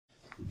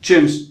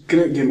James,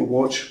 great game to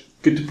watch.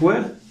 Good to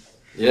play?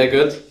 Yeah,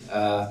 good.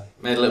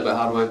 Made a little bit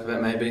hard work of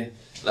it maybe.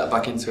 Let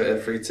back into it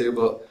at 3-2,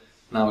 but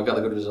now we got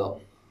the good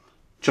result.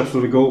 Chuffed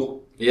with the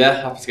goal?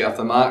 Yeah, happy to get off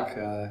the mark.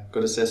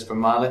 Good assist from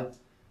Marley.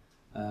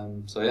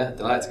 So yeah,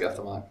 delighted to get off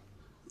the mark.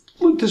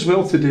 Looked as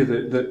well today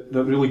that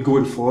really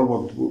going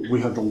forward,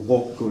 we had a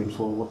lot going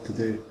forward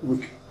today.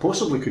 We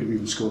possibly could have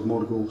even scored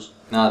more goals.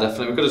 No,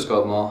 definitely, we could have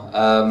scored more.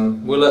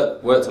 We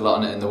worked a lot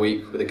on it in the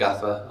week with the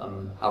gaffer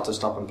on how to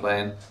stop them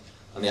playing,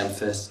 and the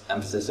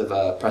emphasis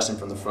of pressing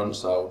from the front,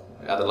 so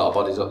we had a lot of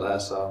bodies up there,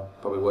 so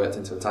probably worked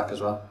into attack as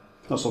well.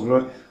 That's all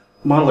right.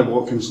 Marley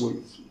Watkins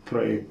looked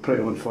pretty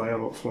on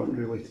fire up front,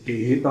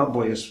 really. That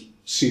boy is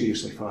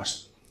seriously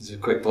fast. He's a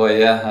quick boy,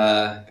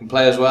 yeah. Can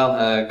play as well.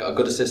 Got a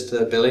good assist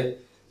to Billy.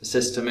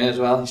 Assist to me as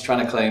well. He's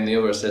trying to claim the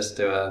other assist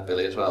to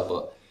Billy as well,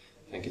 but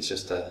I think it's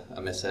just a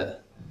miss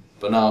hit.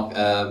 But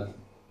no,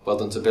 well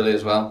done to Billy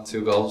as well.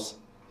 2 goals.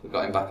 We've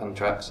got him back on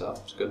track, so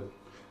it's good.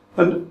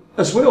 And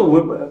as well,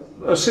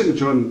 I was saying to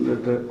John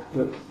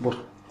that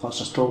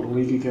that's us top of the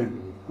league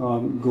again,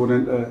 going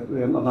into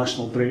the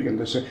international break, and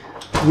they say,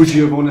 would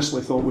you have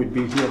honestly thought we'd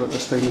be here at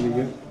this time of the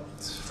year?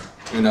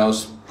 Who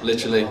knows?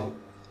 Literally,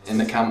 in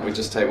the camp we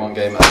just take one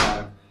game at a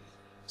time.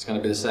 It's going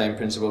to be the same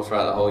principle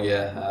throughout the whole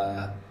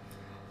year.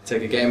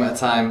 Take a game at a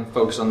time,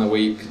 focus on the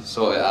week,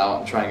 sort it out,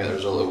 and try and get the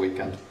result of the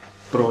weekend.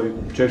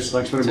 Brilliant. Cheers,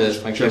 thanks very much.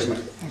 Cheers, thank you.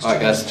 Mate.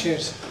 Alright guys.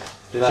 Cheers.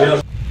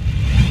 Cheers.